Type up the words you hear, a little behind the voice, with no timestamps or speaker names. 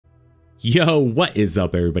Yo, what is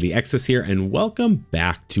up everybody? Exses here and welcome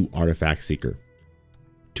back to Artifact Seeker.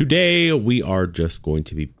 Today we are just going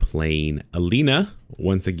to be playing Alina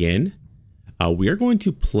once again. We are going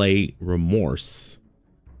to play Remorse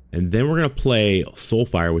and then we're going to play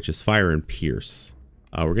Soulfire, which is Fire and Pierce.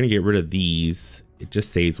 We're going to get rid of these. It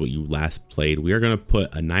just saves what you last played. We are going to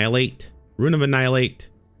put Annihilate, Rune of Annihilate.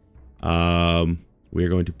 We are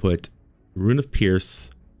going to put Rune of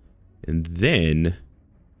Pierce and then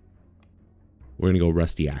we're going to go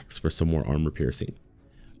Rusty Axe for some more armor piercing,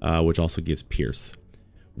 which also gives Pierce.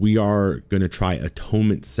 We are going to try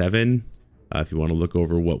Atonement 7. If you want to look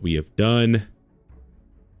over what we have done,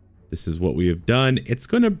 this is what we have done. It's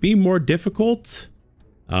going to be more difficult,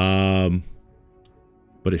 but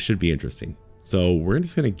it should be interesting. So we're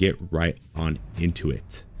just going to get right on into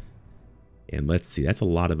it. And let's see, that's a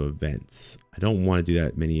lot of events. I don't want to do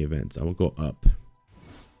that many events. I will go up.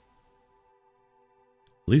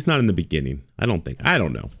 At least not in the beginning. I don't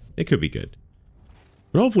know. It could be good.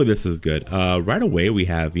 But hopefully this is good. Right away we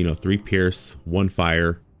have, 3 Pierce, 1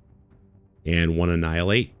 Fire, and 1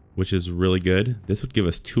 Annihilate, which is really good. This would give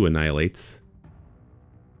us 2 Annihilates.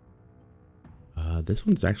 This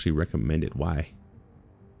one's actually recommended. Why?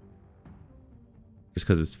 Just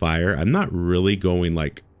because it's Fire. I'm not really going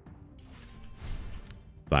like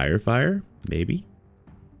Fire, maybe.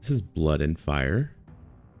 This is Blood and Fire.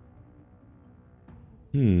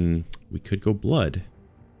 We could go Blood.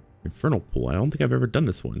 Infernal Pool. I don't think I've ever done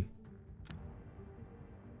this one.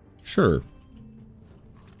 Sure.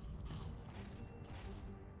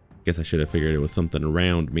 Guess I should have figured it was something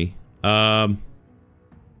around me. Flame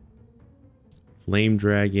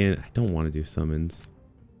Dragon. I don't want to do summons.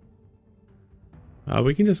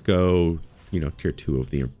 We can just go, tier 2 of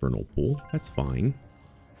the Infernal Pool. That's fine.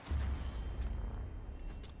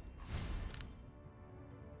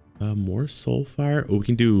 More Soulfire. Oh, we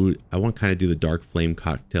can do, I want to kind of do the Dark Flame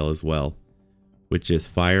Cocktail as well, which is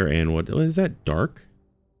Fire and what is that? Dark?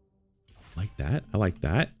 Like that. I like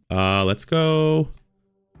that. Let's go.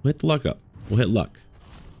 We'll hit the luck up. We'll hit luck.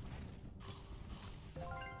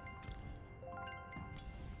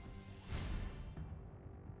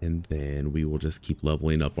 And then we will just keep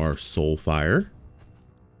leveling up our Soulfire.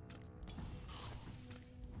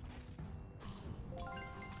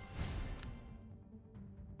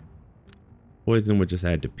 Poison would just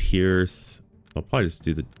add to Pierce. I'll probably just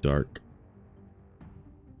do the Dark.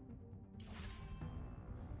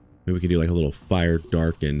 Maybe we can do like a little Fire,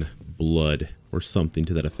 Dark, and Blood or something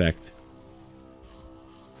to that effect.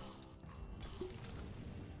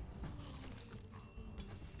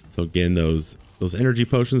 So again, those energy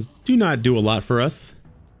potions do not do a lot for us.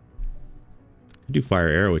 I do Fire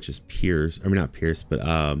Arrow, which is Pierce. I mean, not Pierce, but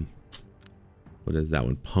what is that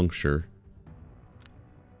one? Puncture.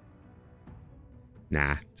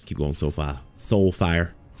 Nah, just keep going Soulfire.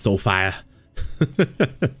 Soulfire. Soulfire.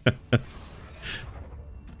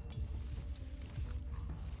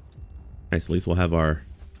 Nice, at least we'll have our...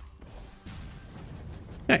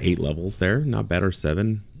 Got 8 levels there. Not bad, or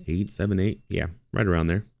 7, 8, 7, 8. Yeah, right around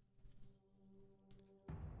there.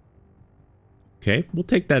 Okay, we'll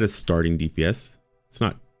take that as starting DPS. It's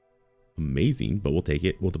not amazing, but we'll take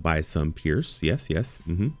it. We'll buy some Pierce. Yes.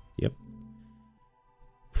 Yep.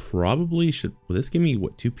 Probably should, will this give me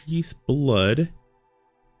what, 2-piece blood,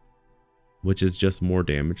 which is just more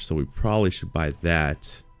damage, so we probably should buy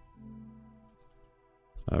that.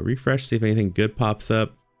 Refresh, see if anything good pops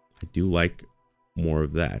up. I do like more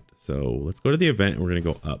of that, so let's go to the event and we're gonna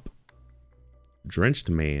go up. Drenched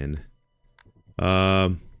Man. He's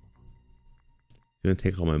gonna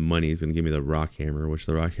take all my money. He's gonna give me the rock hammer, which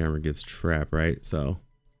the rock hammer gives trap, right? So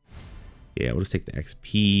yeah, we'll just take the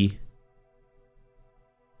XP.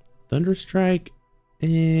 Thunderstrike,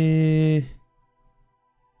 it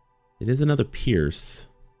is another Pierce.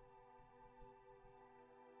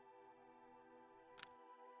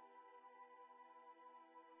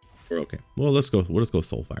 We're okay. Well, let's go. We'll just go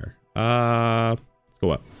Soulfire. Let's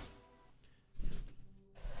go up.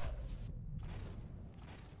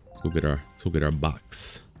 Let's go get our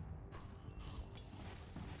box.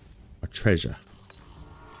 Our treasure.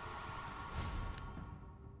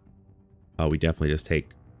 We definitely just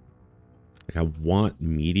take. Like, I want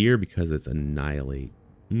Meteor because it's Annihilate.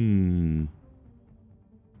 I'm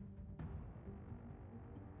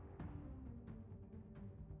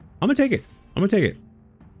gonna take it.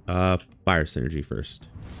 Fire Synergy first.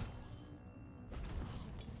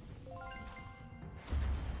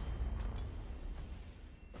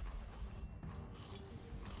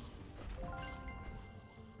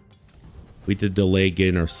 We did delay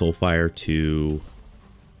getting our Soulfire to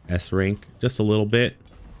S rank just a little bit.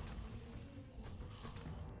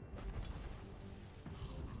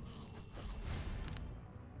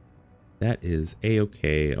 That is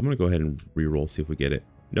a-okay. I'm gonna go ahead and re-roll, see if we get it.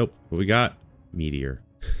 Nope. What we got? Meteor.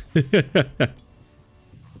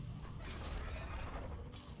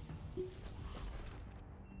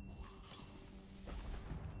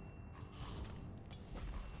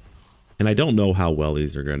 And I don't know how well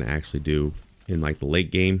these are going to actually do in like the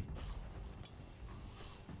late game.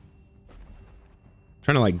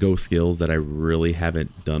 Trying to like go skills that I really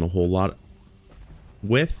haven't done a whole lot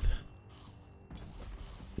with.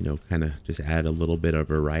 You know, kind of just add a little bit of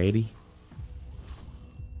variety.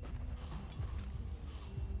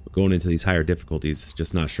 But going into these higher difficulties,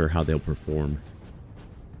 just not sure how they'll perform.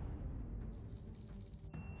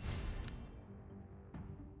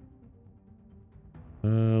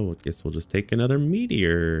 I guess we'll just take another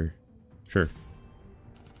meteor. Sure.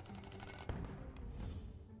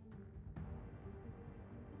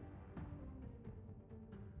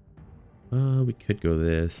 We could go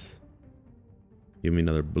this. Give me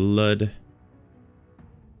another blood.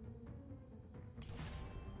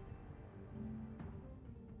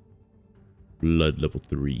 Blood level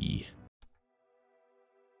 3.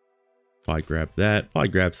 Probably grab that. Probably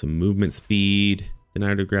grab some movement speed. Did I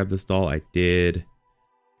already grab this doll? I did.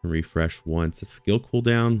 Refresh once. A skill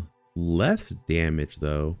cooldown. Less damage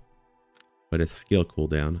though. But a skill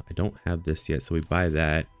cooldown. I don't have this yet, so we buy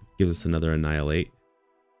that. Gives us another annihilate.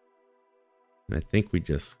 And I think we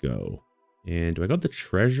just go. And do I got the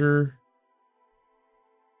treasure?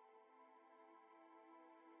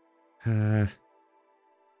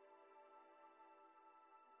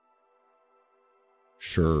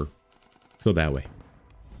 Sure. Let's go that way.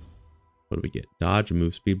 What do we get? Dodge,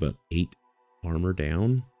 move speed, but 8 armor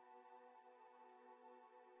down.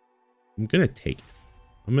 I'm gonna take it.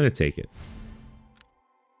 I'm gonna take it.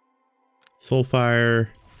 Soulfire.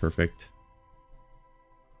 Perfect.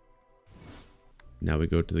 Now we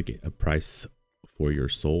go to the a price for your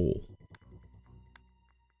soul.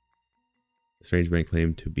 A strange man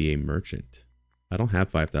claimed to be a merchant. I don't have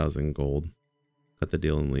 5,000 gold. Cut the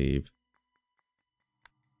deal and leave.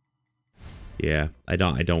 Yeah, I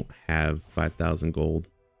don't have 5,000 gold.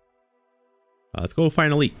 Let's go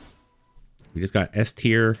find elite. We just got S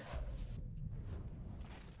tier.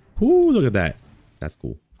 Ooh, look at that. That's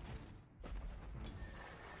cool.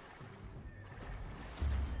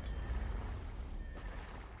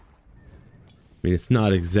 I mean, it's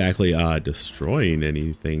not exactly destroying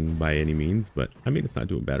anything by any means, but I mean, it's not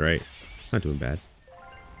doing bad, right? It's not doing bad.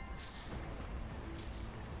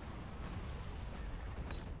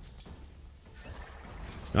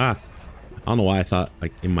 I don't know why I thought,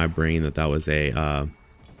 like, in my brain that was a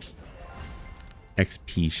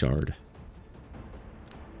XP shard.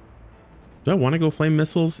 Do I want to go flame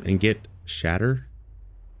missiles and get shatter?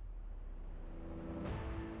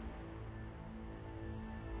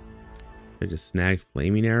 I just snag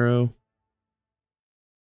flaming arrow.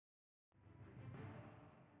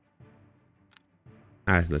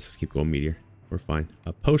 Let's just keep going meteor. We're fine.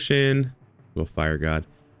 A potion. Go fire god.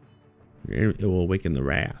 It will awaken the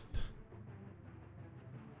wrath.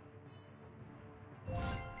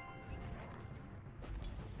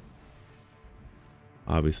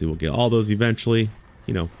 Obviously, we'll get all those eventually.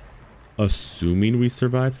 You know, assuming we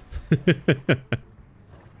survive.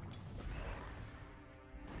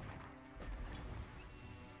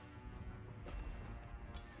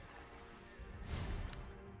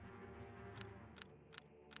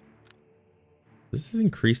 Does this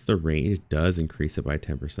increase the range? It does increase it by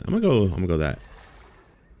 10%. I'm gonna go that.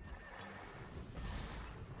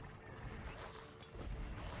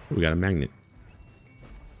 Oh, we got a magnet.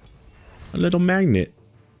 A little magnet.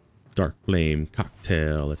 Dark flame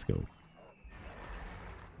cocktail. Let's go.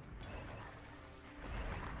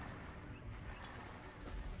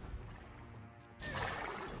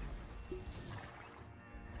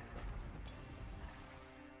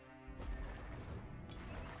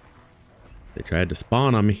 They tried to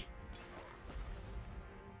spawn on me.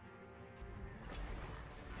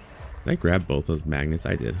 Did I grab both those magnets?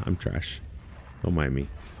 I did. I'm trash. Don't mind me.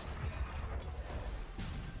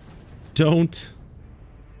 Don't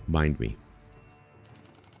mind me.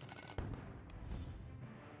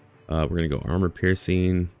 We're gonna go armor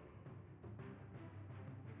piercing.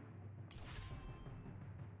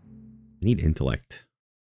 I need intellect.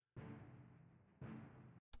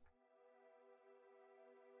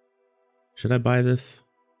 Should I buy this?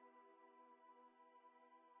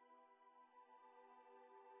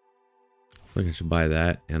 I think I should buy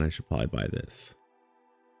that, and I should probably buy this.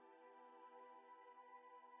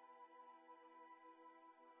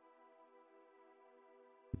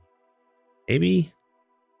 Maybe.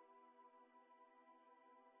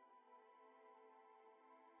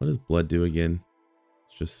 What does blood do again?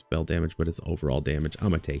 It's just spell damage, but it's overall damage. I'm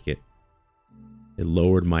gonna take it. It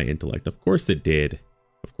lowered my intellect. Of course it did.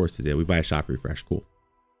 Of course it did. We buy a shop refresh. Cool.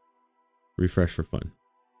 Refresh for fun.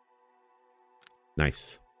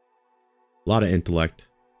 Nice. A lot of intellect.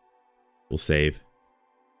 We'll save.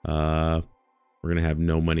 We're gonna have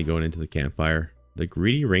no money going into the campfire. The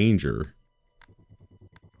greedy ranger.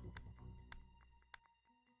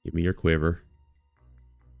 Give me your quiver.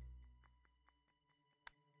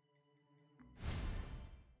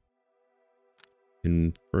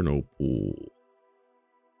 Inferno pool.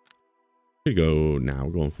 We go now.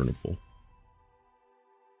 We'll go Inferno pool.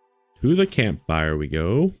 To the campfire we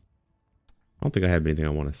go. I don't think I have anything I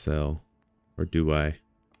want to sell. Or do I?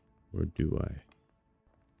 Or do I?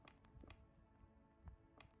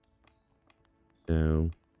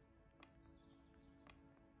 No.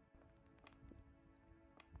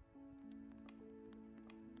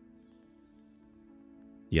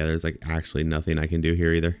 Yeah, there's like actually nothing I can do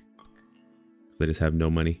here either. Because I just have no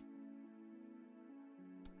money.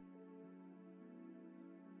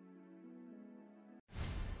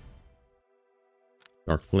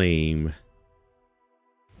 Dark Flame.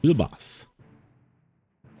 To the boss.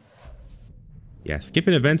 Yeah,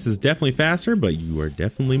 skipping events is definitely faster, but you are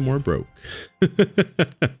definitely more broke.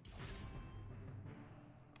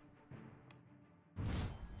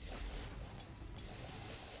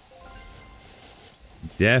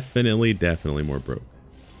 Definitely more broke.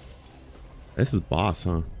 This is boss,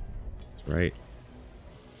 huh? That's right.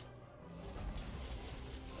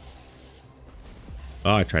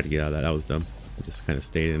 Oh, I tried to get out of that. That was dumb. I just kind of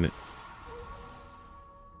stayed in it.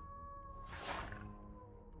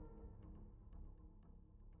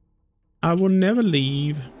 I will never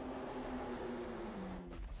leave.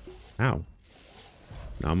 Ow.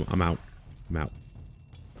 No, I'm out. I'm out.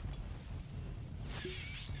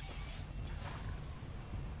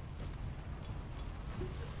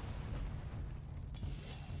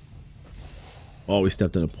 Oh, we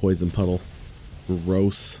stepped in a poison puddle.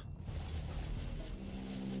 Gross.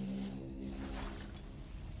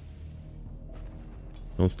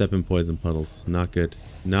 Don't step in poison puddles. Not good.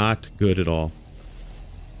 Not good at all.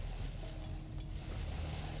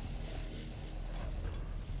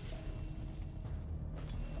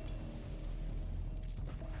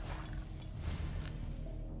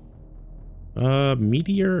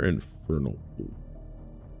 Meteor Inferno Pool.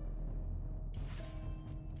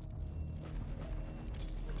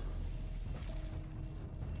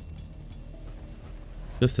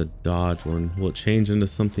 Just a dodge one. Will it change into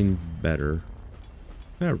something better?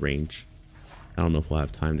 Range. I don't know if we'll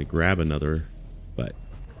have time to grab another, but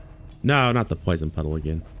no, not the poison puddle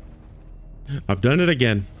again. I've done it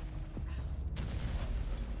again.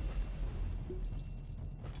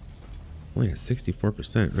 Only at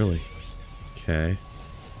 64%, really. Okay.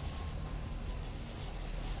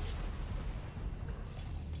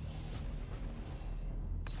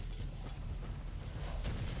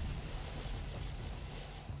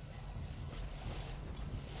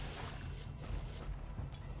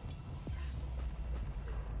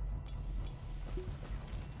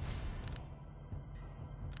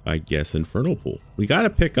 I guess Infernal Pool. We got to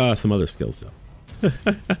pick some other skills though.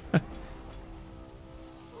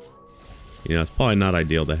 You know, it's probably not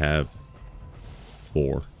ideal to have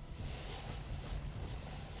 4.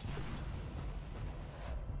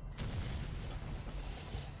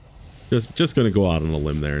 Just gonna go out on a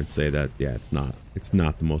limb there and say that yeah, it's not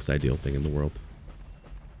the most ideal thing in the world.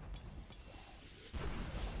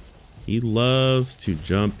 He loves to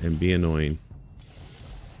jump and be annoying.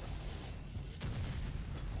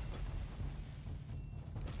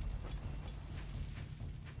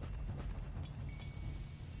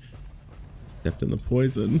 Stepped in the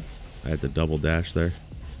poison. I had to double dash there.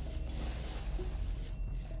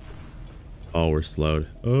 Oh, we're slowed.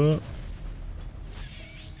 Oh.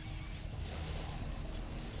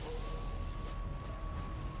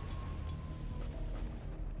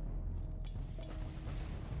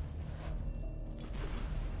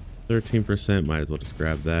 %. Might as well just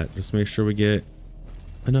grab that. Just make sure we get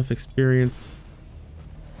enough experience.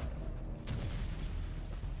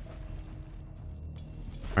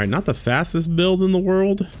 All right, not the fastest build in the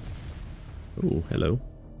world. Oh, hello.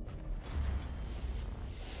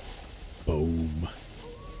 Boom.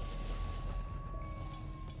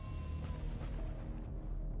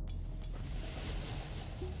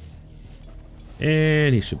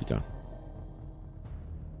 And he should be gone.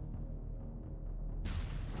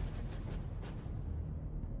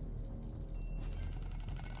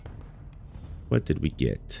 What did we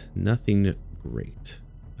get? Nothing great.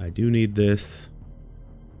 I do need this.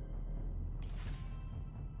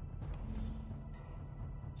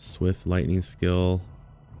 Swift lightning skill.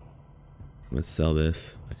 I'm gonna sell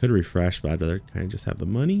this. I could refresh, but I'd rather kind of just have the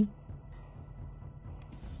money.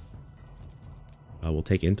 We'll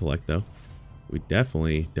take intellect though. We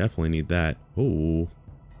definitely need that. Oh,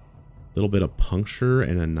 a little bit of puncture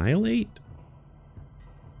and annihilate.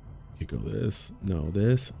 Could go this. No,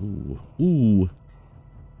 this. Ooh.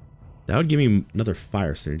 That would give me another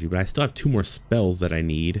fire synergy, but I still have 2 more spells that I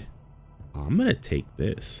need. I'm gonna take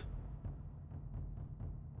this.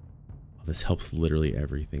 Oh, this helps literally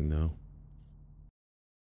everything though.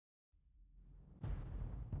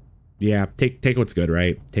 Yeah, take what's good,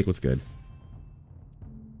 right? Take what's good.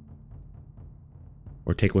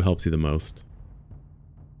 Or take what helps you the most.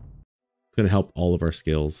 It's gonna help all of our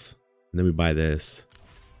skills. And then we buy this.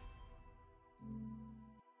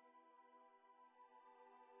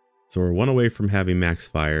 So we're 1 away from having max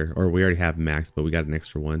fire, or we already have max, but we got an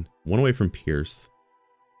extra 1. 1 away from pierce.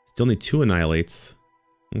 Still need 2 annihilates.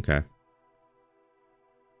 Okay.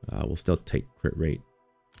 We'll still take crit rate.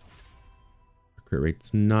 Crit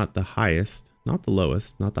rate's not the highest, not the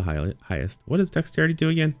lowest, not the highest. What does dexterity do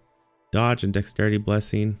again? Dodge and dexterity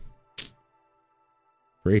blessing.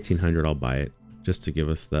 For 1800, I'll buy it just to give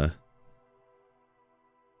us the.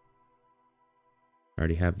 I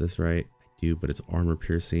already have this right. Do, but it's armor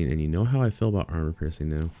piercing, and you know how I feel about armor piercing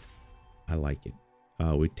now. I like it.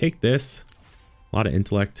 We take this, a lot of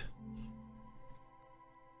intellect.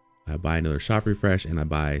 I buy another shop refresh, and I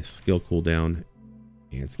buy skill cooldown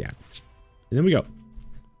and scavenge. And then we go.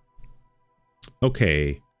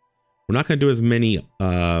 Okay, we're not going to do as many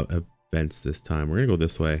events this time. We're going to go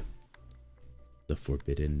this way. The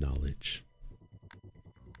forbidden knowledge.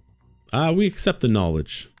 We accept the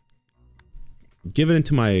knowledge. Give it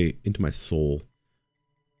into my soul.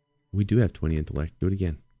 We do have 20 intellect. Do it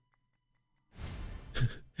again.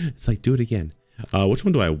 It's like, do it again. Which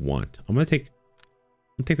one do I want? I'm gonna take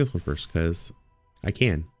this one first because I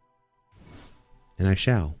can. And I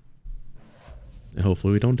shall. And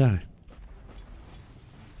hopefully we don't die.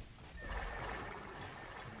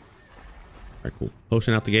 Alright, cool.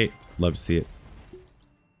 Potion out the gate. Love to see it.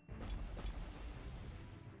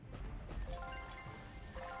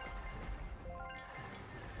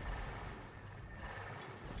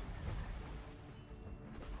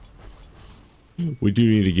 We do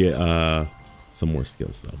need to get some more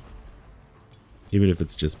skills though. Even if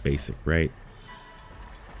it's just basic, right?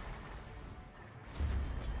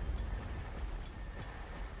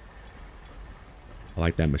 I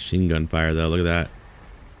like that machine gun fire though. Look at that.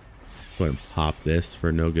 Go ahead and pop this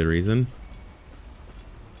for no good reason.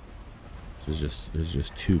 There's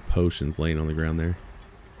just 2 potions laying on the ground there.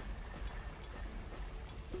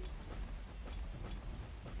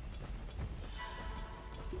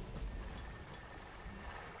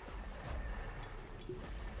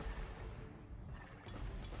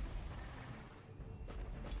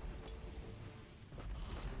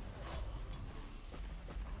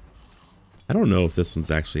 I don't know if this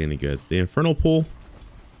one's actually any good. The Infernal Pool,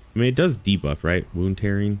 I mean, it does debuff, right? Wound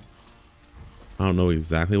tearing. I don't know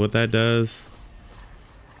exactly what that does.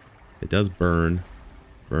 It does burn.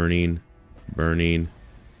 Burning. Burning.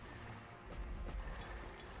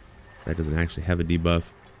 That doesn't actually have a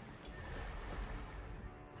debuff.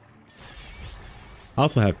 I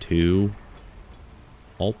also have 2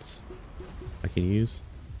 alts I can use.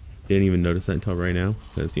 Didn't even notice that until right now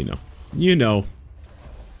because, you know.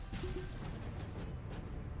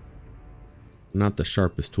 Not the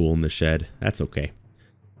sharpest tool in the shed. That's okay.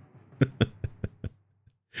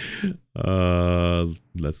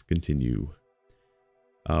 Let's continue.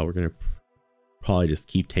 We're gonna probably just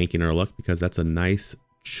keep tanking our luck because that's a nice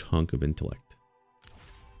chunk of intellect.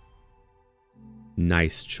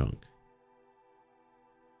 Nice chunk.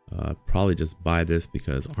 Probably just buy this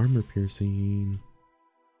because armor piercing.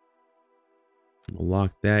 I'm gonna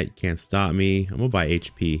lock that. You can't stop me. I'm gonna buy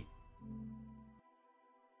HP.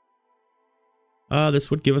 This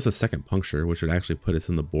would give us a second puncture, which would actually put us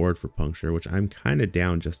in the board for puncture, which I'm kind of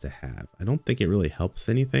down just to have. I don't think it really helps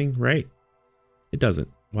anything, right? It doesn't.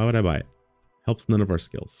 Why would I buy it? Helps none of our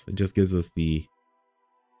skills. It just gives us the...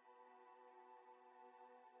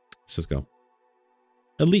 Let's just go.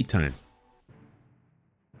 Elite time.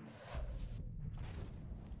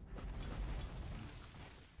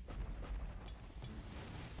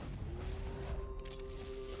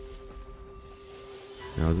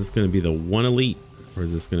 Now, is this going to be the 1 elite or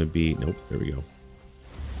is this going to be, nope, there we go.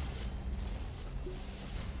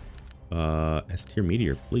 S tier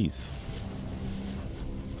meteor, please.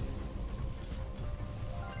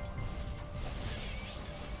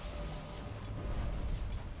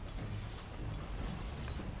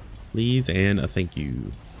 Please and a thank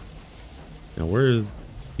you. Now, where are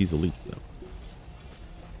these elites though?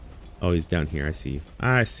 Oh, he's down here. I see you.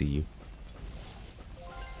 I see you.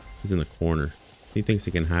 He's in the corner. He thinks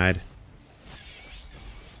he can hide.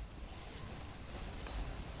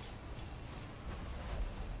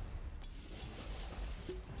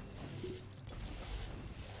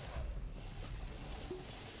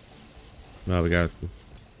 Well, we got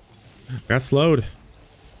slowed.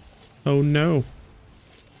 Oh no.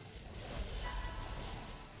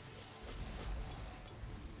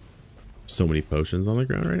 So many potions on the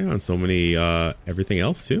ground right now, and so many everything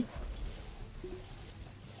else too.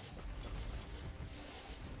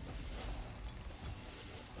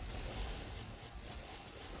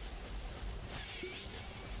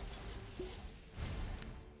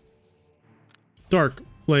 Dark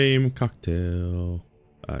flame cocktail.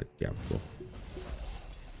 Yeah, cool.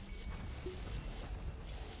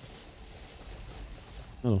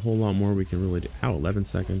 Not a whole lot more we can really do. Ow, 11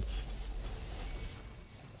 seconds.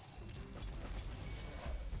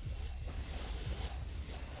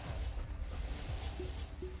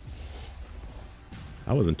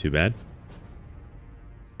 That wasn't too bad.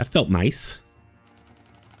 That felt nice.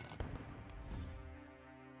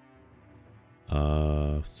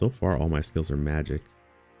 So far all my skills are magic.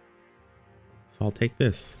 So I'll take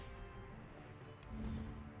this.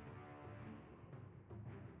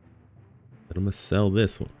 But I'm gonna sell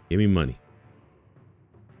this one. Give me money.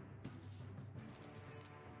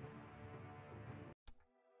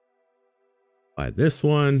 Buy this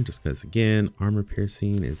one just because, again, armor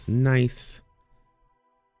piercing is nice.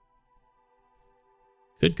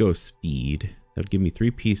 Could go speed. That would give me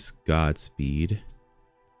 3-piece Godspeed.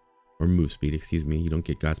 Or move speed, excuse me. You don't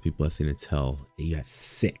get Godspeed Blessing until you have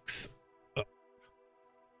 6. Ugh.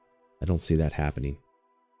 I don't see that happening.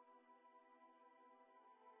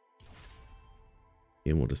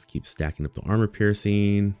 And we'll just keep stacking up the armor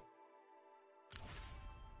piercing.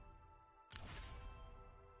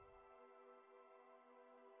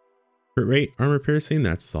 Crit rate, armor piercing,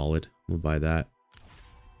 that's solid. We'll buy that.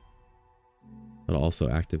 It'll also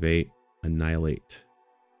activate Annihilate.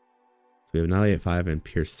 So we have Annihilate 5 and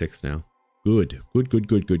Pierce 6 now. Good.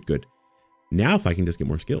 Good. Now if I can just get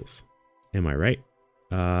more skills. Am I right?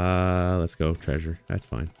 Let's go treasure. That's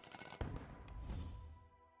fine.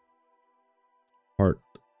 Heart.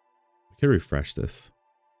 We can refresh this.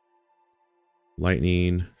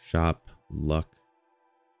 Lightning, shop, luck.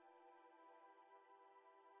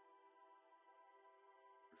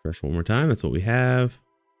 Refresh one more time. That's what we have.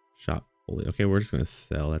 Shop fully. Okay, we're just gonna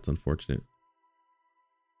sell. That's unfortunate.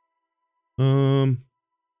 Could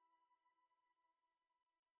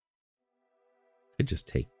just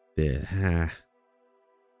take this.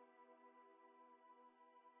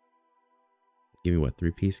 Give me what,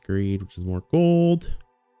 3-piece greed, which is more gold.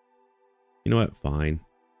 You know what? Fine.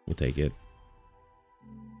 We'll take it.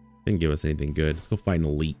 Didn't give us anything good. Let's go fight an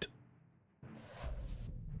elite.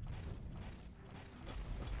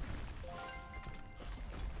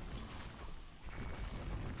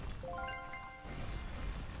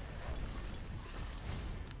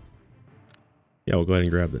 Yeah, we'll go ahead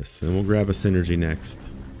and grab this. And we'll grab a synergy next.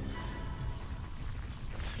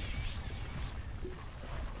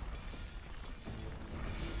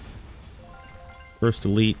 First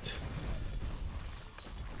elite.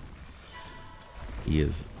 He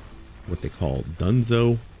is what they call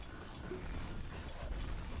Dunzo.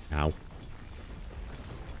 Ow.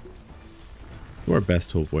 Do our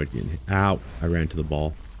best to avoid getting hit. Ow. I ran to the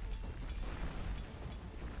ball.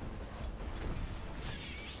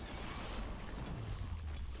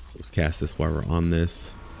 Let's cast this while we're on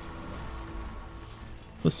this.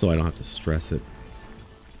 Just so I don't have to stress it.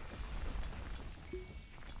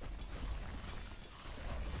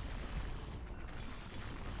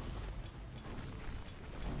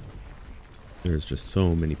 There's just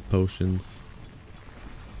so many potions.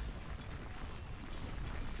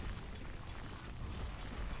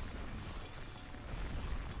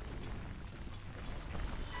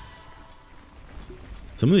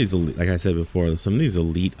 Some of these, like I said before, some of these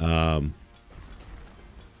elite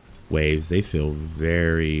waves, they feel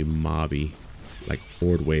very mobby, like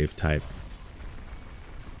horde wave type.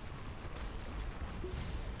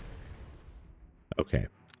 Okay,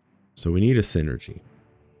 so we need a synergy.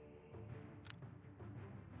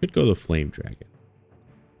 Could go the flame dragon,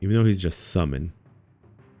 even though he's just summon.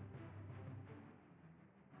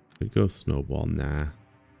 Could go snowball. Nah.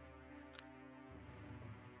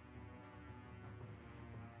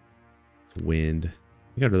 It's wind.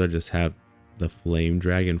 I think I'd rather just have the flame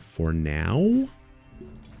dragon for now.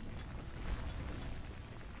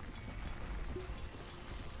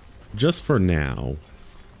 Just for now.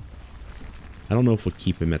 I don't know if we'll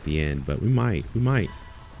keep him at the end, but we might. We might.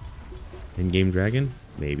 Endgame dragon?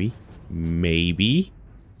 Maybe. Maybe.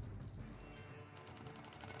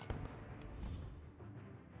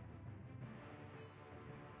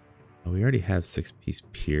 Oh, we already have 6-piece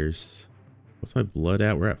pierce. What's my blood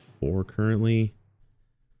at? We're at 4 currently.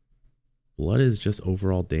 Blood is just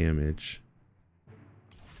overall damage.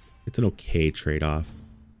 It's an okay trade-off.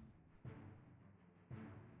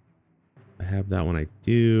 I have that one. I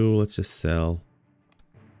do. Let's just sell.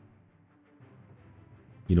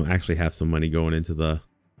 You know, actually have some money going into the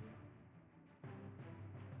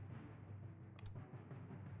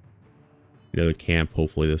camp,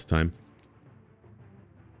 hopefully this time.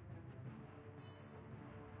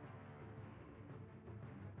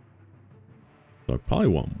 So I probably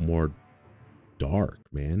want more dark,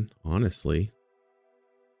 man, honestly.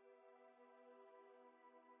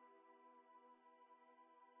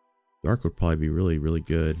 Dark would probably be really, really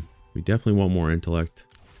good. We definitely want more intellect.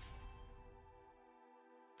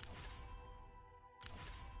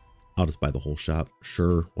 I'll just buy the whole shop.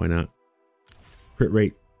 Sure, why not? Crit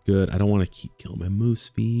rate, good. I don't want to keep killing my move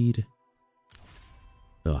speed.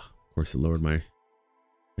 Ugh, of course it lowered my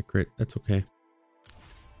crit. That's okay.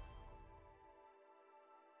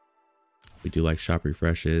 We do like shop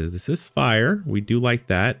refreshes. This is fire. We do like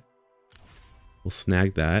that. We'll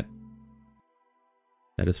snag that.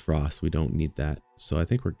 That is frost. We don't need that. So I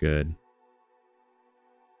think we're good.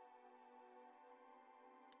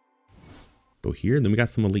 Go here. And then we got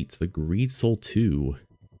some elites. The Greed Soul 2.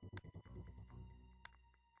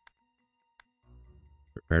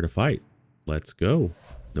 Prepare to fight. Let's go.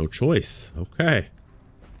 No choice. Okay.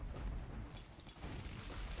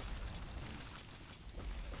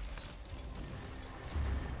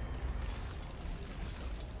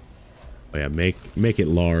 Oh yeah, make it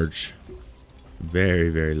large. Very,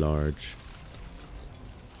 very large.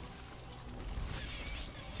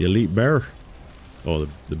 It's the elite bear. Oh,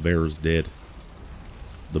 the bear is dead.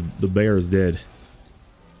 The bear is dead.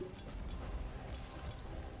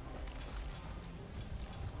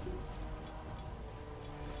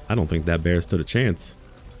 I don't think that bear stood a chance.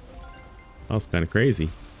 That was kind of crazy.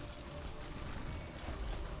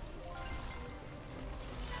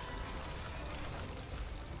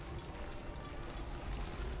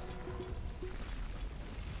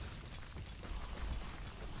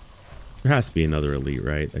 There has to be another elite,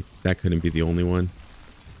 right? Like, that couldn't be the only one.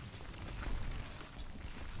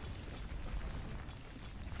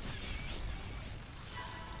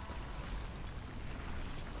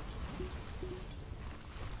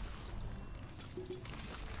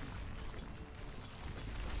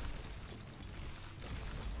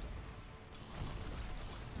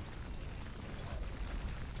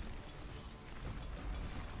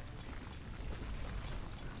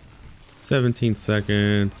 "17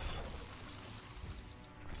 seconds.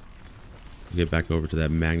 Get back over to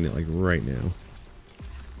that magnet like right now."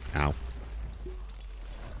 Ow.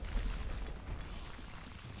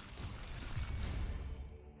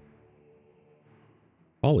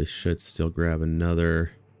 Probably should still grab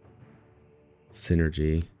another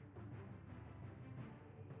synergy.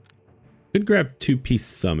 Could grab 2-piece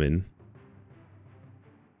summon.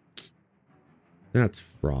 That's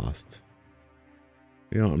frost.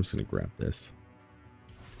 You know, I'm just gonna grab this.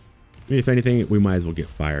 I mean, if anything, we might as well get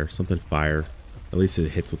fire. Something fire. At least it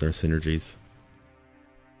hits with our synergies.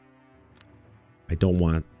 I don't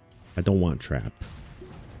want trap.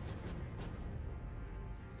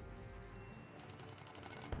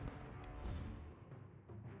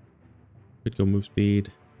 Could go move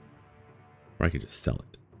speed. Or I could just sell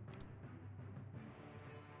it.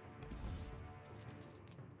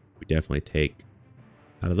 We definitely take,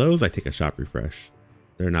 out of those, I take a shop refresh.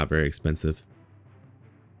 They're not very expensive.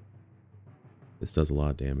 This does a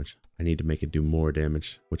lot of damage. I need to make it do more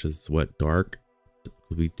damage, which is what, dark?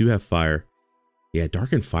 We do have fire. Yeah,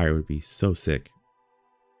 dark and fire would be so sick.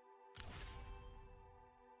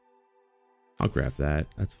 I'll grab that.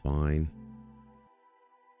 That's fine.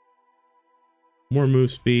 More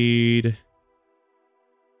move speed.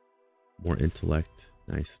 More intellect.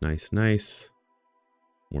 Nice, nice, nice.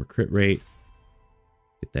 More crit rate.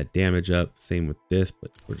 Get that damage up. Same with this,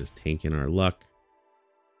 but we're just tanking our luck.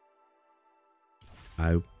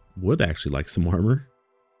 I would actually like some armor.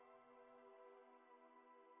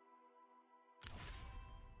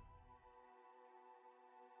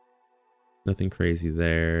 Nothing crazy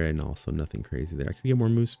there, and also nothing crazy there. I could get more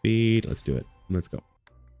move speed. Let's do it. Let's go.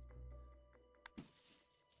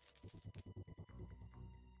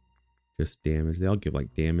 Just damage. They all give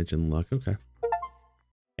like damage and luck. Okay.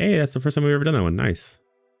 Hey, that's the first time we've ever done that one. Nice.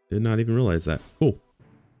 Did not even realize that. Cool.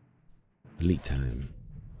 Elite time.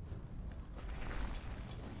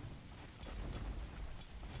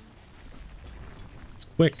 It's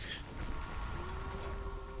quick.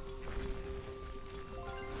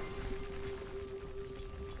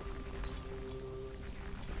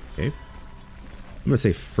 Okay. I'm gonna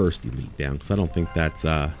say first elite down because I don't think that's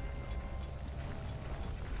I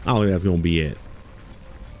don't think that's gonna be it.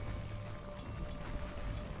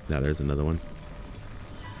 Now there's another one.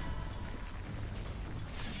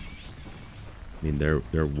 I mean,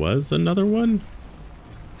 there was another one.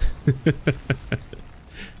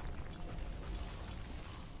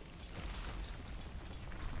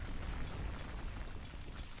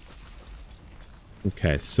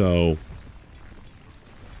 Okay, so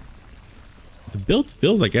the build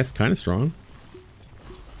feels, I guess, kind of strong.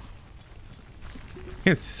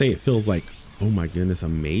 Can't say it feels like, oh my goodness,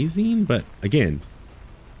 amazing, but again,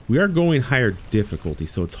 we are going higher difficulty,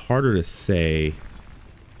 so it's harder to say.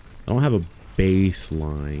 I don't have a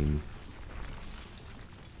baseline,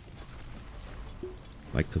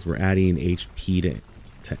 like, because we're adding HP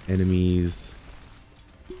to enemies.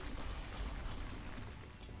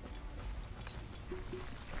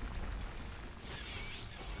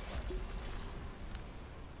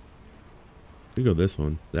 We go this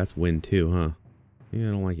one. That's wind too, huh? Yeah,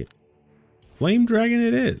 I don't like it. Flame dragon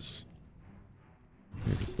it is.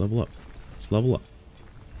 Yeah, just level up. Just level up.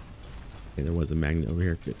 Okay, there was a magnet over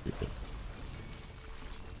here. Good, good, good.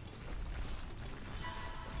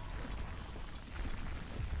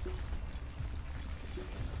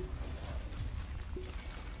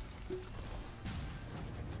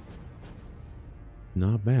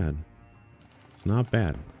 Not bad. It's not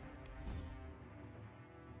bad.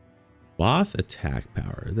 Boss attack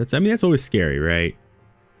power. That's, I mean, that's always scary, right?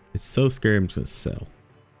 It's so scary. I'm just gonna sell.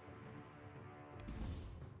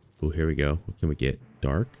 Oh, here we go. What can we get?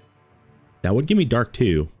 Dark. That would give me dark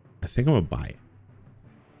too. I think I'm gonna buy it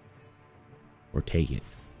or take it.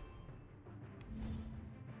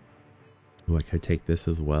 Oh, I could take this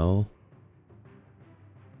as well.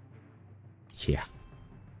 Yeah.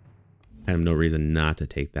 I have no reason not to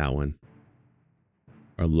take that one.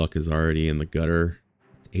 Our luck is already in the gutter.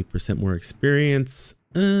 It's 8% more experience.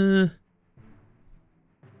 I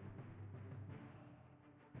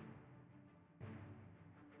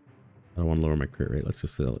don't want to lower my crit rate. Let's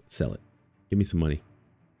just sell it. Sell it. Give me some money.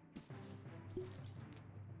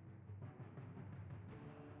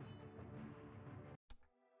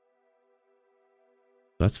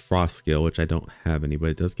 That's frost skill, which I don't have any,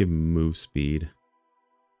 but it does give move speed.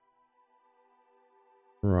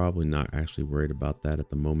 Probably not actually worried about that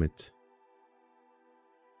at the moment.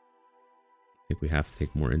 I think we have to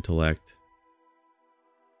take more intellect.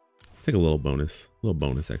 Take a little bonus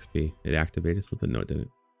XP. It activated something? No, it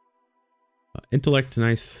didn't. Intellect,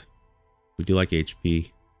 nice. We do like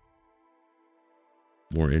HP.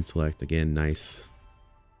 More intellect, again, nice.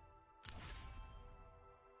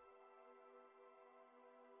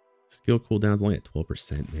 Skill cooldown is only at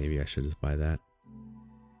 12%. Maybe I should just buy that.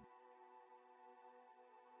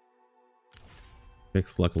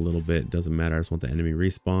 Fix luck a little bit. Doesn't matter. I just want the enemy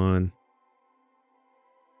respawn.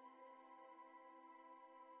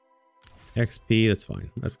 XP, that's fine.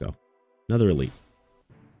 Let's go. Another elite.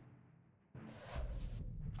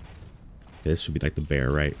 This should be like the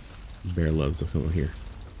bear, right? Bear loves to come over here.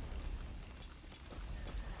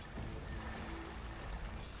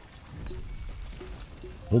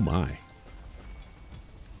 Oh my.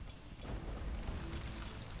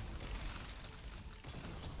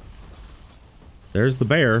 There's the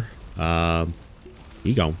bear.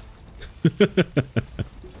 He gone.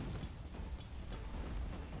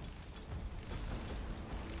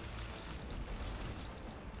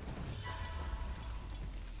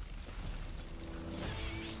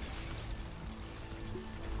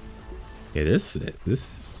 Yeah, this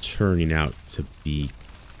is churning out to be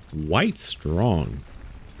quite strong.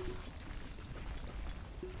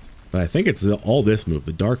 But I think it's all this move,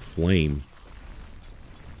 the dark flame.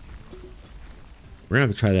 We're gonna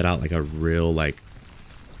have to try that out, like a real like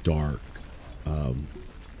dark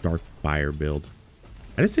fire build.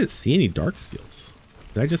 I just didn't see any dark skills.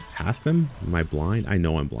 Did I just pass them? Am I blind? I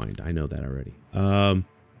know I'm blind. I know that already. But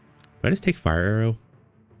I just take fire arrow.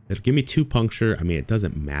 It'll give me 2 puncture. I mean, it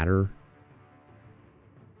doesn't matter.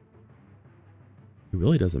 It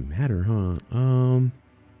really doesn't matter, huh?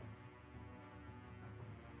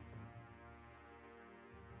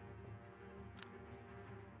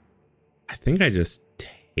 I think I just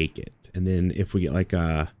take it. And then if we get like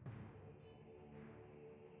a...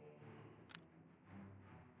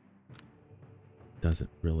 Doesn't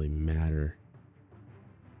really matter.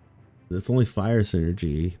 It's only fire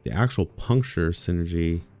synergy. The actual puncture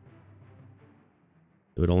synergy,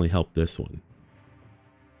 it would only help this one.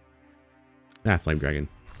 Ah, flame dragon.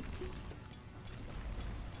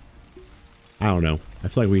 I don't know. I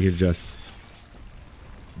feel like we could just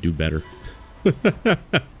do better.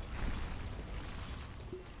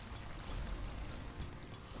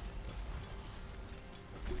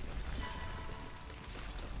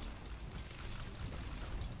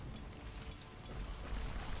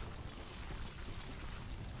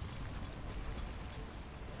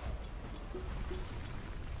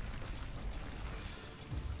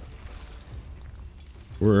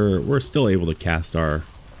 we're still able to cast our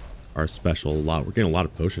special a lot. We're getting a lot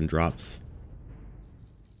of potion drops.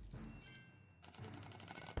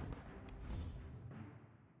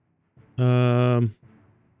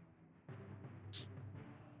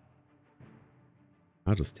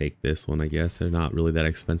 I'll just take this one, I guess. They're not really that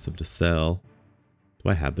expensive to sell. Do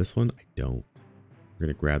I have this one? I don't. We're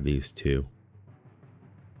gonna grab these two.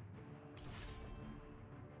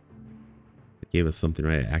 It gave us something,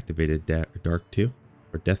 right? Activated dark 2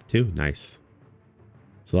 or death 2. Nice.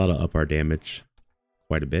 So that'll up our damage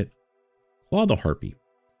quite a bit. Claw the Harpy.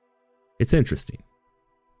 It's interesting.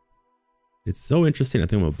 It's so interesting. I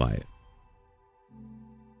think I'm gonna buy it.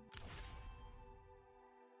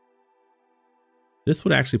 This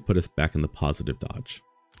would actually put us back in the positive dodge.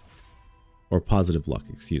 Or positive luck,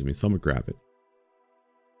 excuse me. So I'm gonna grab it.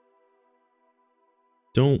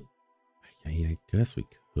 I guess we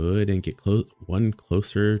could and get one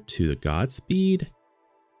closer to the Godspeed.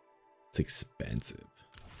 It's expensive.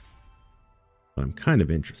 But I'm kind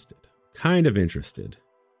of interested. Kind of interested.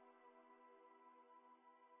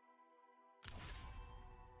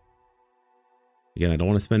 Again, I don't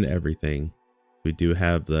want to spend everything. We do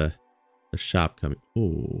have the shop coming.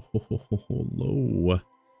 Oh, low.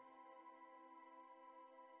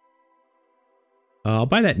 I'll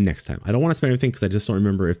buy that next time. I don't want to spend everything because I just don't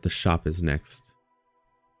remember if the shop is next.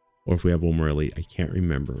 Or if we have one more elite. I can't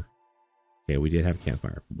remember. Okay, we did have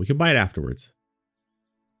campfire. We can buy it afterwards.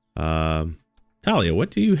 Talia,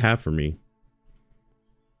 what do you have for me?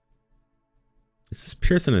 This is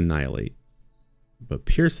Pierce and Annihilate. But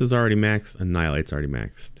Pierce is already maxed. Annihilate's already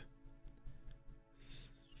maxed.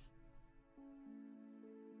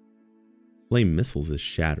 Flame Missiles is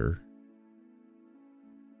Shatter.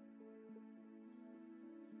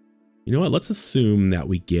 You know what? Let's assume that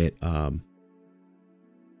we get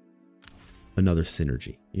another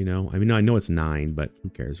synergy. You know, I mean, I know it's 9, but who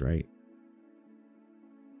cares, right?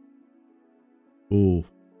 Ooh,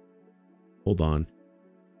 hold on.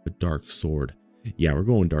 A Dark Sword. Yeah, we're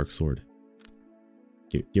going Dark Sword.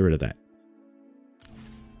 Get rid of that.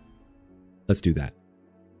 Let's do that.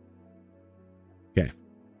 Okay,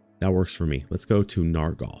 that works for me. Let's go to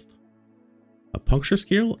Nargoth. A Puncture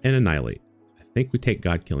Skill and Annihilate. I think we take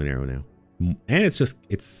God Killing Arrow now. And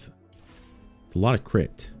it's a lot of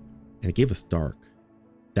crit. And it gave us Dark.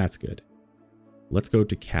 That's good. Let's go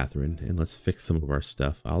to Catherine and let's fix some of our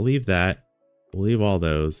stuff. I'll leave that. We'll leave all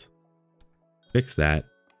those. Fix that.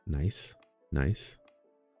 Nice. Nice.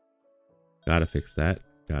 Gotta fix that.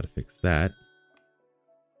 Gotta fix that.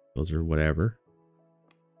 Those are whatever.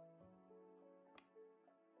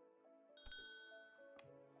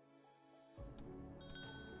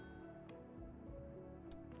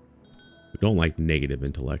 We don't like negative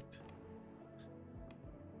intellect.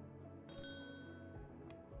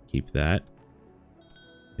 Keep that.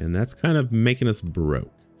 And that's kind of making us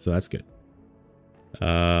broke. So that's good.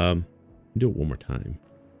 Do it one more time.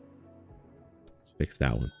 Let's fix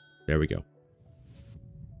that one. There we go.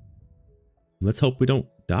 Let's hope we don't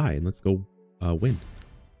die and let's go win.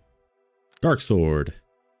 Dark Sword.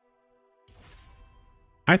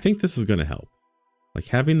 I think this is going to help. Like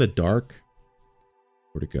having the dark.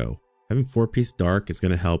 Where'd it go? Having 4-piece dark is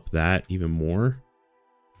going to help that even more.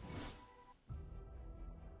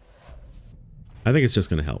 I think it's just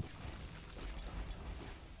going to help.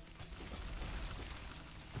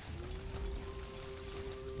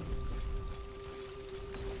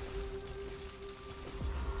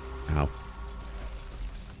 Ow.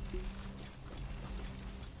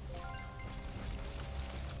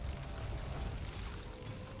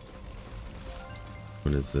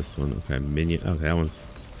 What is this one? Okay, minion. Okay, that one's.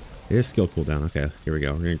 It is skill cooldown. Okay, here we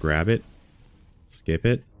go. We're gonna grab it, skip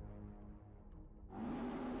it,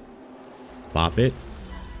 pop it.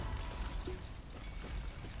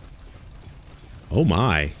 Oh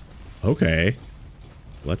my. Okay.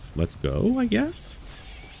 Let's go, I guess.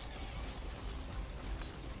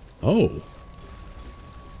 Oh.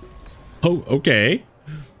 Oh, okay.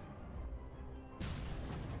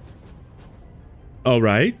 All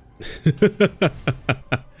right.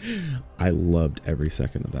 I loved every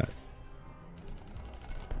second of that.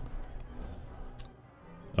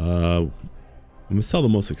 I'm gonna sell the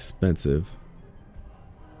most expensive.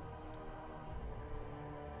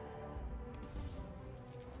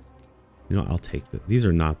 You know, I'll take that. These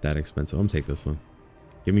are not that expensive. I'm gonna take this one.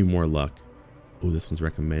 Give me more luck. Oh, this one's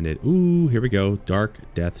recommended. Ooh, here we go. Dark,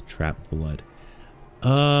 Death, Trap, Blood.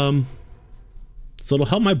 So it'll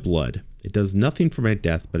help my blood. It does nothing for my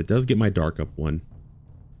death, but it does get my dark up one.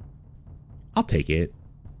 I'll take it.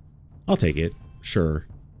 I'll take it. Sure.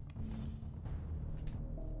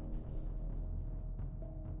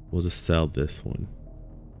 We'll just sell this one.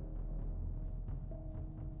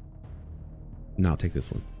 No, I'll take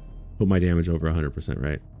this one. Put my damage over 100%,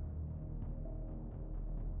 right?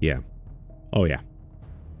 Yeah. Oh, yeah.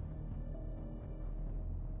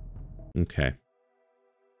 Okay.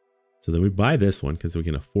 So then we buy this one because we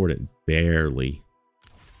can afford it barely.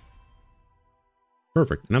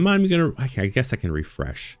 Perfect. And I'm not even going to... I guess I can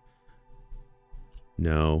refresh.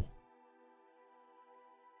 No.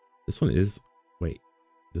 This one is... Wait.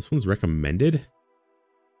 This one's recommended?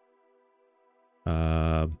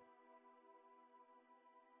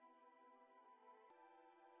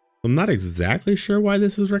 I'm not exactly sure why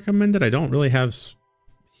this is recommended. I don't really have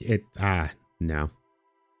it. No.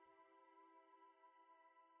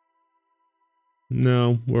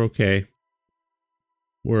 No, we're okay.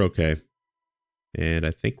 We're okay. And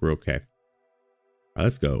I think we're okay. All right,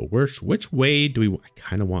 let's go. Which way do we... I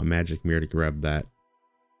kind of want Magic Mirror to grab that.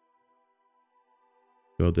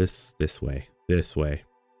 Go this way. This way.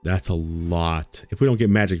 That's a lot. If we don't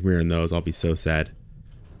get Magic Mirror in those, I'll be so sad.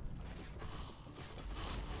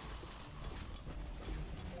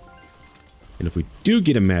 And if we do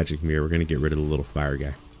get a Magic Mirror, we're going to get rid of the little fire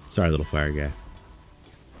guy. Sorry, little fire guy.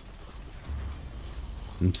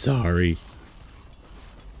 I'm sorry.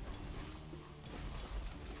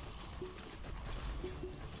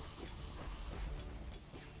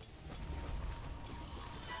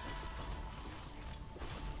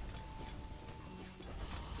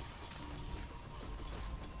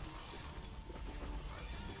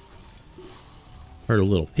 Heard a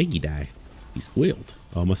little piggy die. He squealed.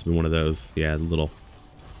 Oh, it must have been one of those. Yeah,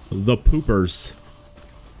 the poopers.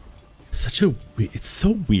 It's so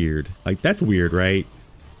weird. Like, that's weird, right?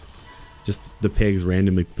 Just the pigs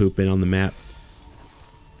randomly pooping on the map.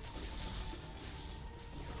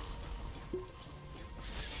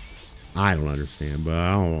 I don't understand, but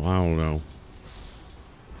I don't know.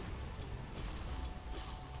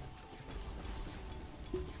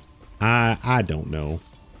 I don't know.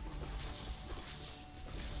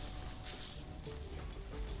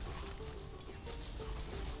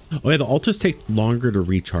 Oh yeah, the altars take longer to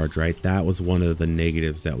recharge, right? That was one of the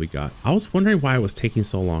negatives that we got. I was wondering why it was taking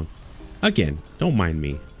so long. Again, don't mind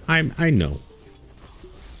me. I know.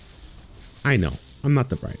 I know. I'm not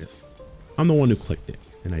the brightest. I'm the one who clicked it,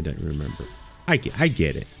 and I don't remember. I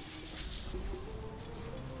get it.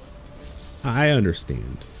 I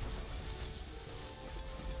understand.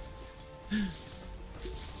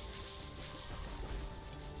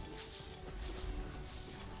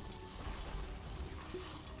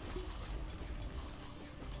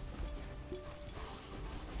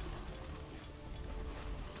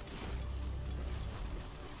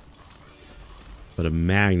 But a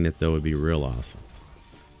magnet, though, would be real awesome.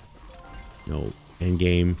 No, end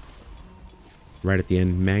game. Right at the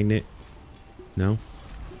end, magnet. No?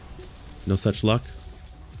 No such luck?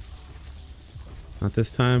 Not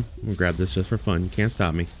this time? I'm gonna grab this just for fun. You can't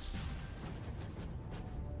stop me.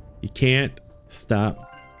 You can't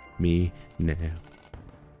stop me now.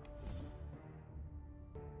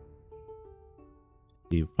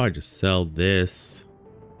 You probably just sell this.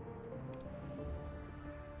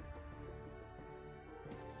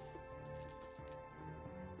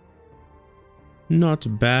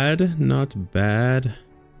 Not bad, not bad.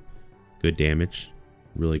 Good damage.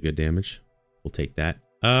 Really good damage. We'll take that.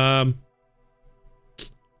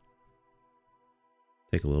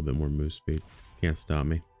 Take a little bit more move speed. Can't stop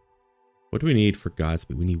me. What do we need for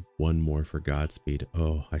Godspeed? We need one more for Godspeed.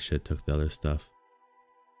 Oh, I should have took the other stuff.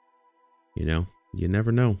 You know, you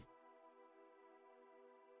never know.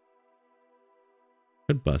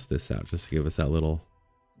 Could bust this out just to give us that little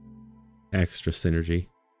extra synergy.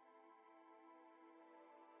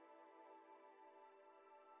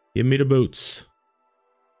 Give me the boots.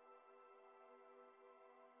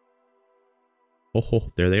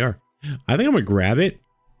 Oh, there they are. I think I'm gonna grab it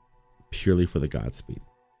purely for the Godspeed.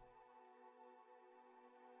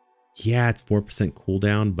 Yeah, it's 4%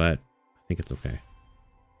 cooldown, but I think it's okay.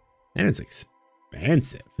 And it's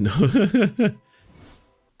expensive.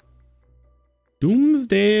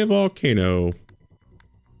 Doomsday Volcano.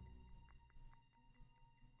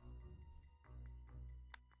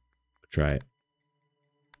 Try it.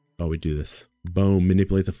 Oh, we do this. Boom,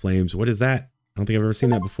 manipulate the flames. What is that? I don't think I've ever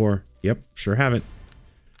seen that before. Yep, sure haven't.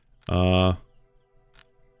 Doomsday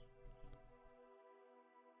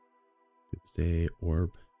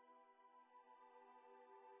Orb.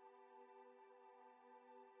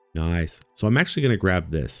 Nice. So I'm actually going to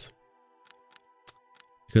grab this.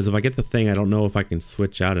 Because if I get the thing, I don't know if I can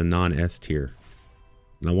switch out a non-S tier.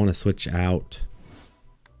 And I want to switch out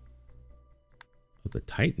of the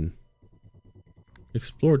Titan.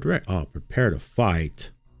 Explore direct. Oh, prepare to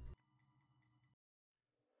fight.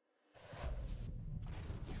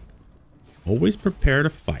 Always prepare to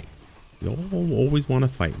fight. You always want to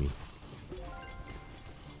fight me.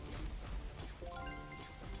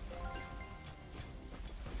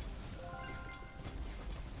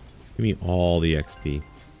 Give me all the XP.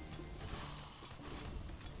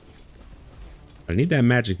 I need that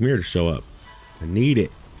magic mirror to show up. I need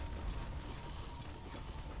it.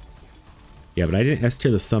 Yeah, but I didn't S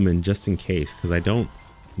tier the summon just in case, because I don't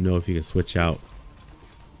know if you can switch out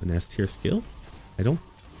an S tier skill. I don't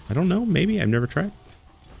know. Maybe I've never tried.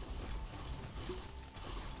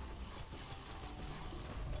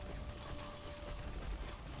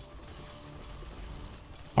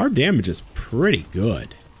 Our damage is pretty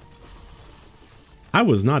good. I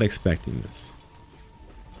was not expecting this.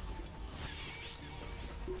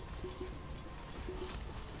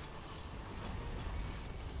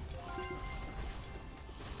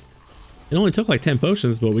 It only took like 10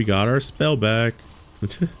 potions, but we got our spell back.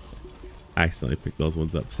 I accidentally picked those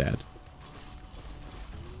ones up. Sad.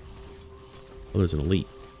 Oh, there's an elite.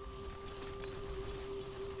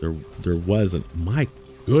 There wasn't. My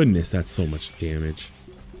goodness, that's so much damage.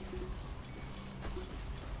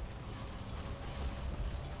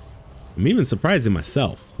 I'm even surprising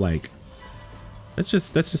myself. Like, that's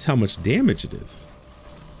just how much damage it is.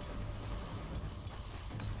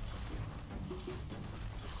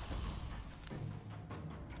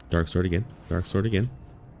 Dark sword again. Dark sword again.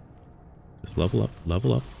 Just level up.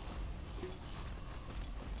 Level up.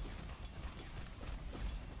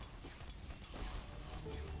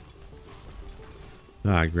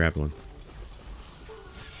 Ah, I grabbed one.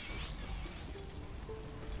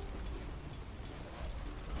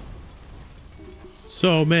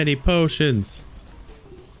 So many potions.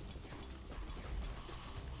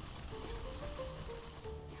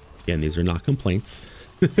 Again, these are not complaints.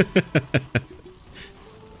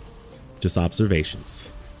 Just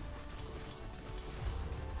observations.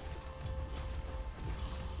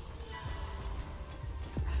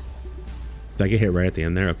 Did I get hit right at the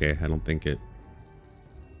end there? Okay, I don't think it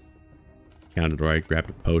counted, or I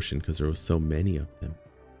grabbed a potion because there was so many of them.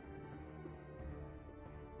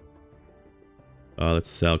 Let's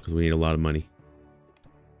sell because we need a lot of money.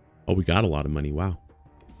 Oh, we got a lot of money. Wow.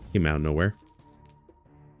 Came out of nowhere.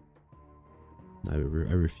 I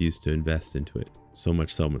refuse to invest into it. So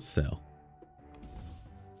much sell.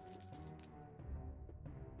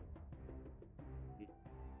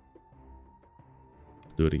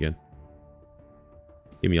 Do it again.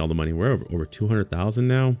 Give me all the money. We're over 200,000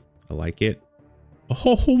 now. I like it.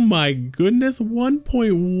 Oh my goodness.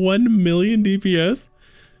 1.1 million DPS.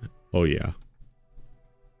 Oh yeah.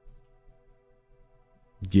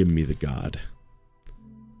 Give me the god.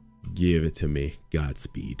 Give it to me.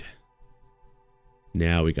 Godspeed.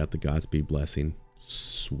 Now we got the Godspeed blessing.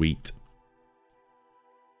 Sweet.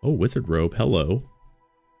 Oh, wizard robe. Hello.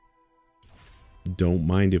 Don't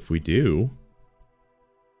mind if we do.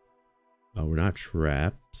 Oh, we're not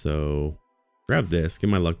trapped, so grab this. Get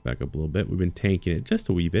my luck back up a little bit. We've been tanking it just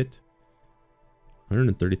a wee bit.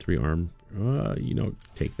 133 arm. You know,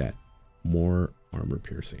 take that. More armor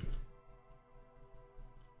piercing.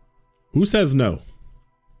 Who says no?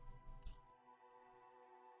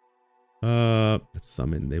 Let's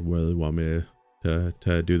summon. They really want me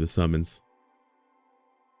to do the summons.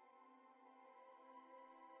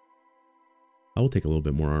 I will take a little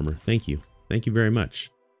bit more armor. Thank you. Thank you very much.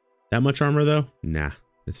 That much armor though? Nah,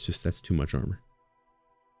 that's too much armor.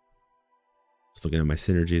 Just looking at my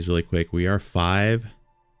synergies really quick. We are 5. If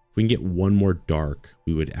we can get one more dark,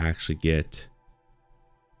 we would actually get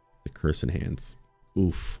the curse in hands.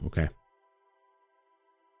 Oof. Okay.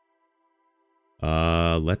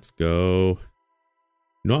 Let's go.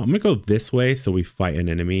 No, I'm gonna go this way so we fight an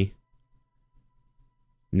enemy.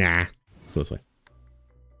 Nah, let's go this way.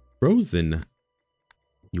 Frozen.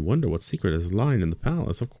 You wonder what secret is lying in the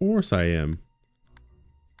palace. Of course I am.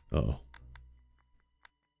 Uh-oh.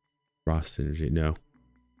 Frost synergy. No.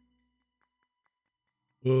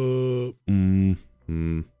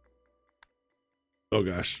 Oh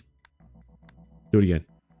gosh. Do it again.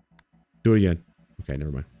 Do it again. Okay,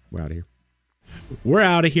 never mind. We're out of here. We're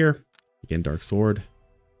out of here. Again, dark sword.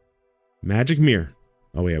 Magic mirror.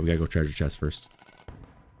 Oh yeah, we gotta go treasure chest first.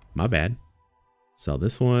 My bad. Sell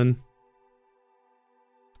this one.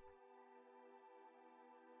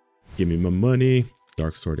 Give me my money.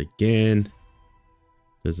 Dark sword again.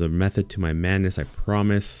 There's a method to my madness, I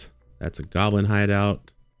promise. That's a goblin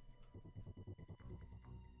hideout.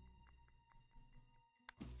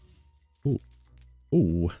 Ooh.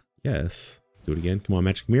 Ooh. Yes. Let's do it again. Come on,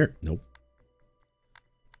 magic mirror. Nope.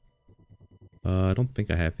 I don't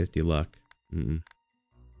think I have 50 luck.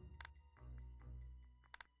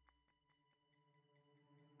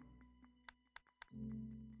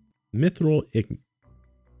 Mithril.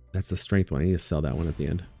 That's the strength one. I need to sell that one at the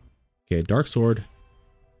end. Okay, dark sword.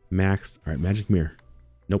 Maxed. All right, magic mirror.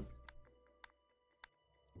 Nope.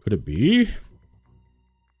 Could it be?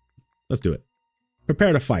 Let's do it.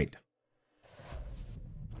 Prepare to fight.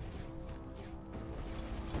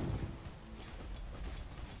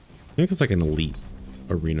 I think it's like an elite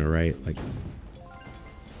arena, right? Like,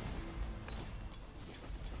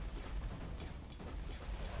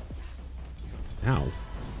 ow.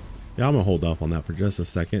 Yeah, I'm gonna hold off on that for just a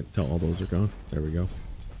second till all those are gone. There we go.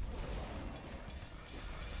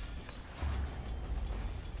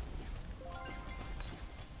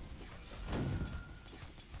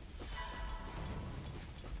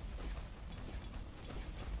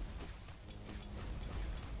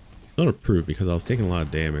 Don't approve because I was taking a lot of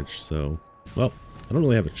damage, so well, I don't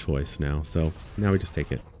really have a choice now, so now we just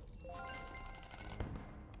take it.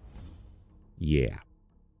 Yeah.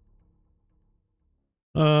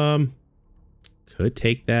 Could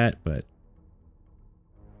take that, but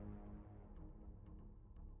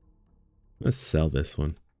let's sell this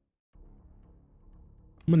one.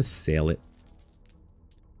 I'm gonna sell it.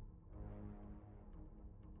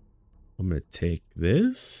 I'm gonna take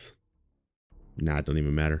this. Nah, it don't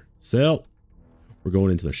even matter. Sell. We're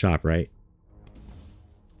going into the shop, right?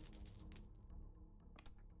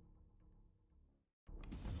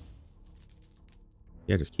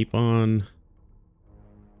 Yeah, just keep on.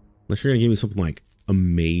 Unless you're gonna give me something like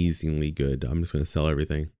amazingly good, I'm just gonna sell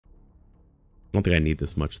everything. I don't think I need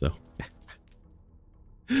this much though.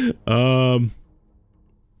 I'll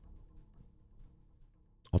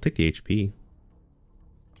take the HP.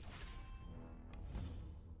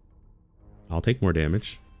 I'll take more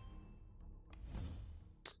damage.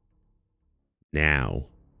 Now.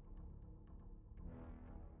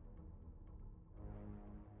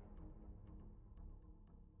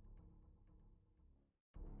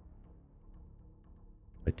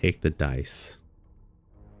 I take the dice.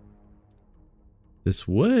 This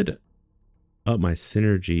would up my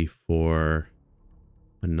synergy for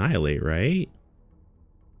Annihilate, right?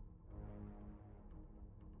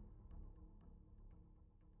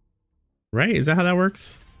 Right? Is that how that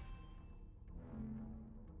works?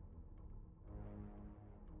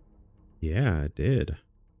 Yeah, it did.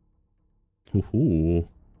 Ooh.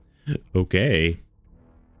 Okay.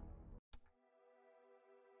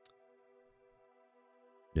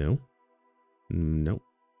 No. Nope.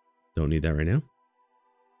 Don't need that right now.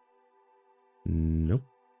 Nope.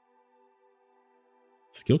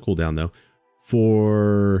 Skill cooldown though.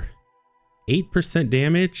 For 8%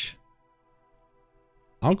 damage,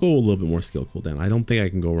 I'll go a little bit more skill cooldown. I don't think I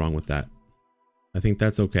can go wrong with that. I think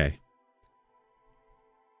that's okay.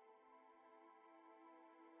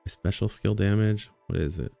 Special skill damage. What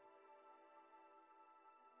is it?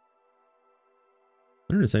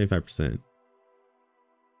 175%.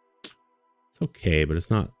 It's okay, but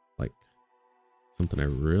it's not like something I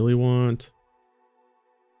really want.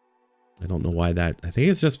 I don't know why that. I think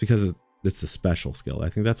it's just because it's the special skill. I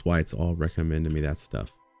think that's why it's all recommending me that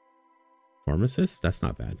stuff. Pharmacist? That's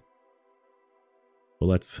not bad. Well,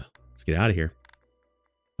 let's get out of here.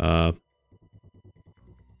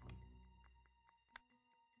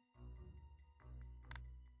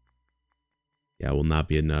 Yeah, will not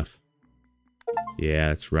be enough. Yeah,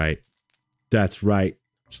 that's right. That's right.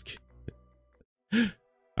 Just kidding.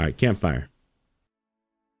 All right, campfire.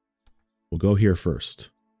 We'll go here first.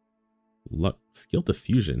 Luck, skill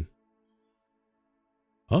diffusion.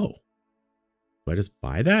 Oh, do I just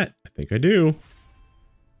buy that? I think I do.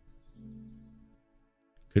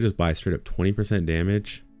 Could just buy straight up 20%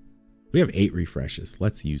 damage. We have 8 refreshes.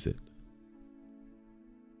 Let's use it.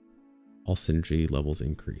 All synergy levels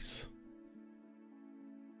increase.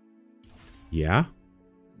 Yeah.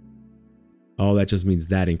 Oh, that just means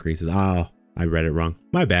that increases. Oh, I read it wrong.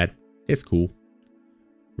 My bad. It's cool.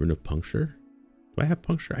 Rune of puncture. Do I have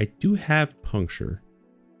puncture? I do have puncture.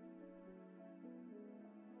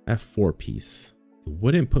 I have 4-piece. It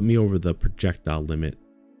wouldn't put me over the projectile limit.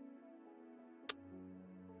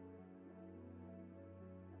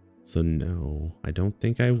 So no, I don't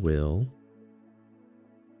think I will.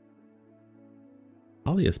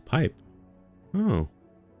 Alias pipe. Oh.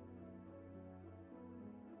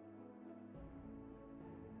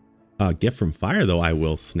 Gift from fire though I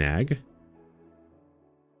will snag.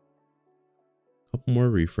 Couple more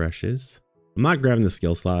refreshes. I'm not grabbing the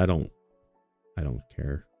skill slot. I don't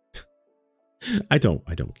care. I don't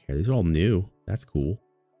care. These are all new. That's cool.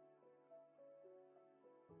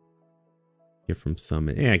 Gift from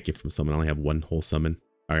summon. Yeah, gift from summon. I only have one whole summon.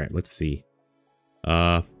 All right, let's see.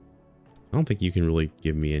 I don't think you can really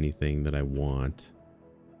give me anything that I want.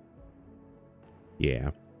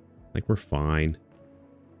 Yeah. Like, we're fine.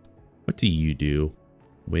 What do you do?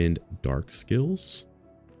 Wind dark skills.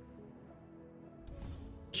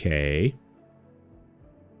 Okay.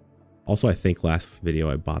 Also, I think last video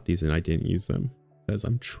I bought these and I didn't use them because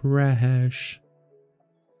I'm trash.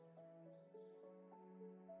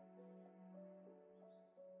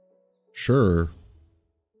 Sure.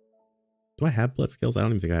 Do I have blood skills? I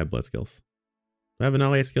don't even think I have blood skills. Do I have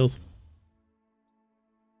vanilla skills?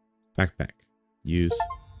 Backpack. Use.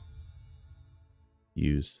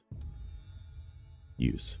 Use.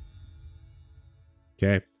 Use.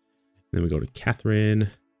 Okay. Then we go to Catherine.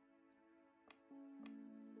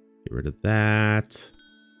 Get rid of that.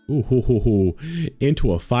 Ooh,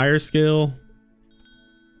 into a fire skill.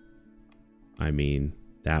 I mean,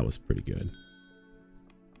 that was pretty good.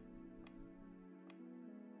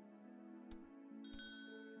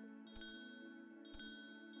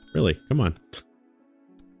 Really? Come on.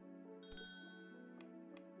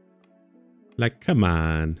 Like, come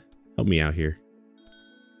on. Help me out here.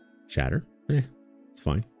 Shatter? It's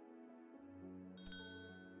fine.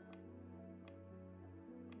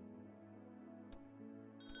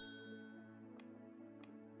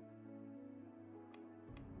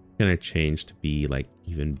 Can I change to be like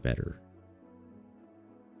even better?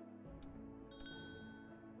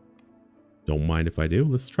 Don't mind if I do.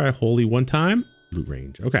 Let's try holy one time. Blue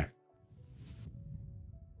range. Okay.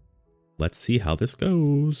 Let's see how this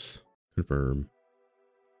goes. Confirm.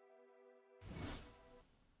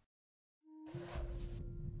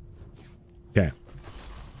 Okay.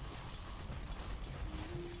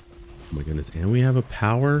 Oh my goodness. And we have a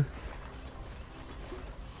power.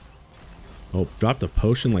 Oh, dropped a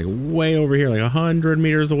potion like way over here, like 100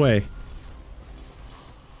 meters away.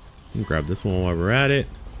 Can grab this one while we're at it.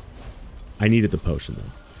 I needed the potion though.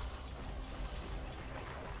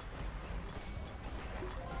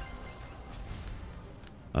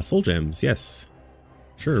 Soul gems, yes.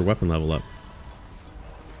 Sure, weapon level up.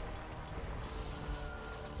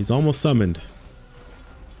 He's almost summoned.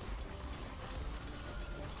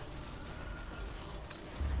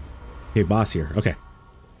 Okay, boss here. Okay.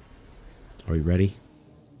 Are we ready?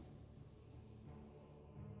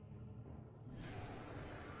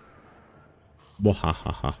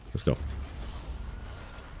 Wahahaha. Let's go.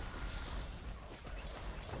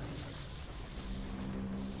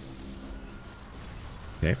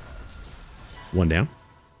 Okay. One down.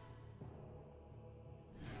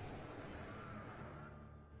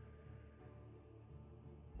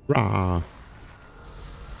 Rah.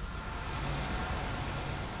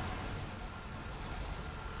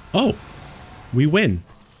 Oh, we win.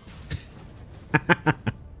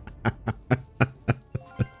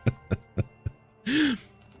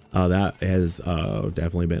 That has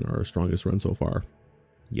definitely been our strongest run so far.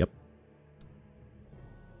 Yep.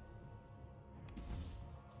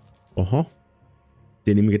 Uh-huh.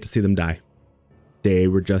 Didn't even get to see them die. They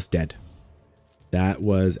were just dead. That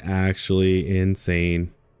was actually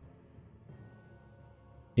insane.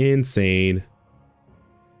 Insane.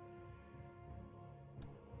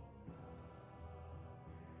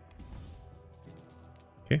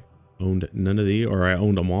 Okay. Owned none of these, or I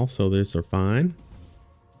owned them all, so these are fine.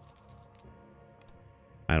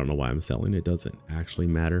 I don't know why I'm selling. It doesn't actually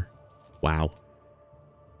matter. Wow.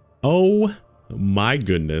 Oh my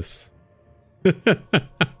goodness.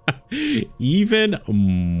 Even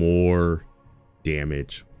more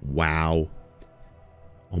damage. Wow.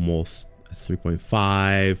 Almost 3.5,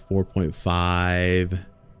 4.5,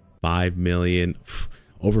 5 million,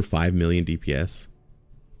 over 5 million DPS.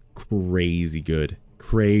 Crazy good.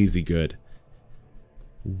 Crazy good.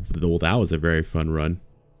 Well, that was a very fun run.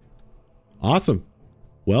 Awesome.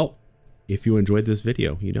 Well, if you enjoyed this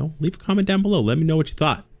video, leave a comment down below. Let me know what you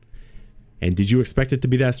thought. And did you expect it to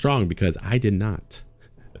be that strong? Because I did not.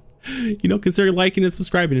 Consider liking and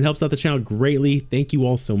subscribing. It helps out the channel greatly. Thank you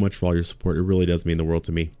all so much for all your support. It really does mean the world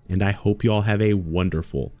to me. And I hope you all have a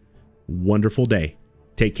wonderful, wonderful day.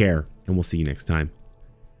 Take care, and we'll see you next time.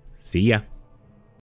 See ya.